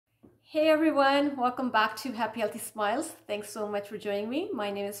Hey everyone, welcome back to Happy Healthy Smiles. Thanks so much for joining me. My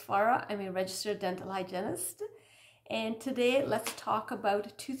name is Farah. I'm a registered dental hygienist. And today let's talk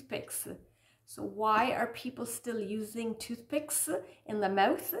about toothpicks. So why are people still using toothpicks in the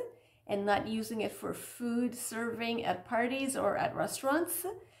mouth and not using it for food serving at parties or at restaurants?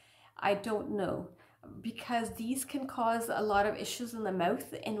 I don't know, because these can cause a lot of issues in the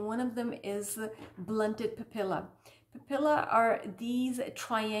mouth, and one of them is blunted papilla. Papilla are these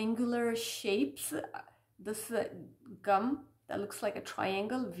triangular shapes, this gum that looks like a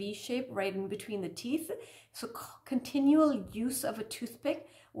triangle V shape right in between the teeth. So continual use of a toothpick,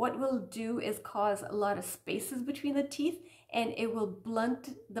 what will do is cause a lot of spaces between the teeth, and it will blunt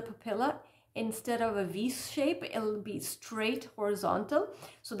the papilla. Instead of a V shape, it'll be straight horizontal.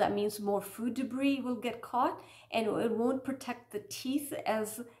 So that means more food debris will get caught, and it won't protect the teeth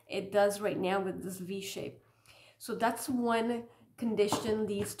as it does right now with this V shape. So that's one condition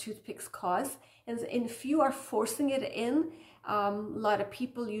these toothpicks cause. And if you are forcing it in, a lot of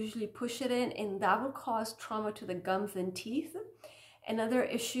people usually push it in, and that will cause trauma to the gums and teeth. Another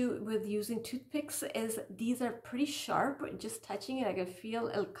issue with using toothpicks is these are pretty sharp. Just touching it, I can feel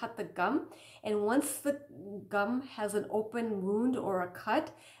it'll cut the gum. And once the gum has an open wound or a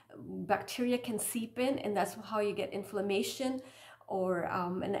cut, bacteria can seep in, and that's how you get inflammation, or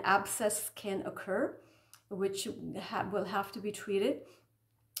an abscess can occur, which will have to be treated.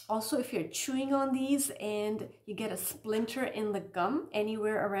 Also, if you're chewing on these and you get a splinter in the gum,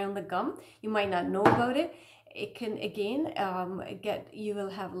 anywhere around the gum, you might not know about it. It can again you will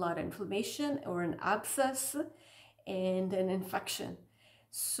have a lot of inflammation or an abscess and an infection.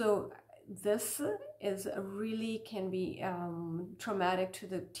 So this is really can be traumatic to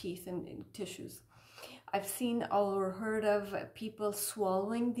the teeth and tissues. I've seen or heard of people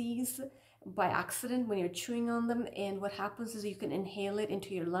swallowing these by accident when you're chewing on them, and what happens is you can inhale it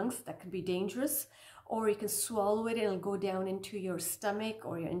into your lungs. That could be dangerous. Or you can swallow it and it'll go down into your stomach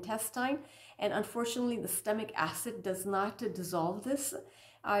or your intestine, and unfortunately the stomach acid does not dissolve this.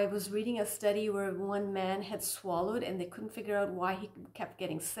 I was reading a study where one man had swallowed and they couldn't figure out why he kept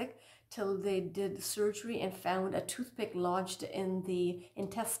getting sick till they did surgery and found a toothpick lodged in the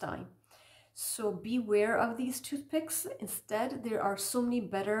intestine. So beware of these toothpicks. Instead, there are so many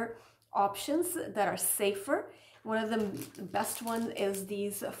better options that are safer. One of the best ones is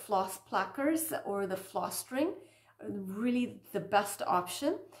these floss plackers or the floss string, really the best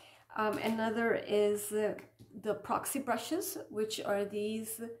option. Another is the proxy brushes, which are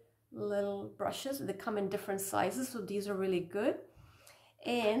these little brushes. They come in different sizes, so these are really good.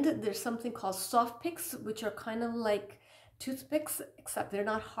 And there's something called soft picks, which are kind of like toothpicks, except they're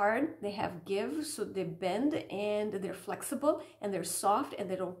not hard. They have give, so they bend and they're flexible and they're soft and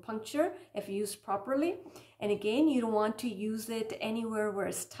they don't puncture if used properly. And again, you don't want to use it anywhere where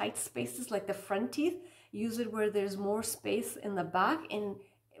it's tight spaces like the front teeth. Use it where there's more space in the back. And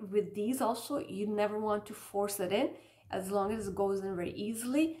with these also, you never want to force it in, as long as it goes in very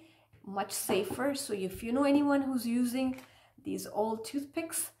easily, much safer. So if you know anyone who's using these old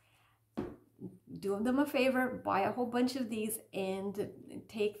toothpicks, do them a favor, buy a whole bunch of these and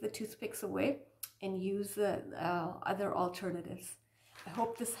take the toothpicks away and use the other alternatives. I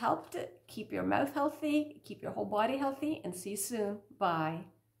hope this helped. Keep your mouth healthy, keep your whole body healthy, and see you soon. Bye.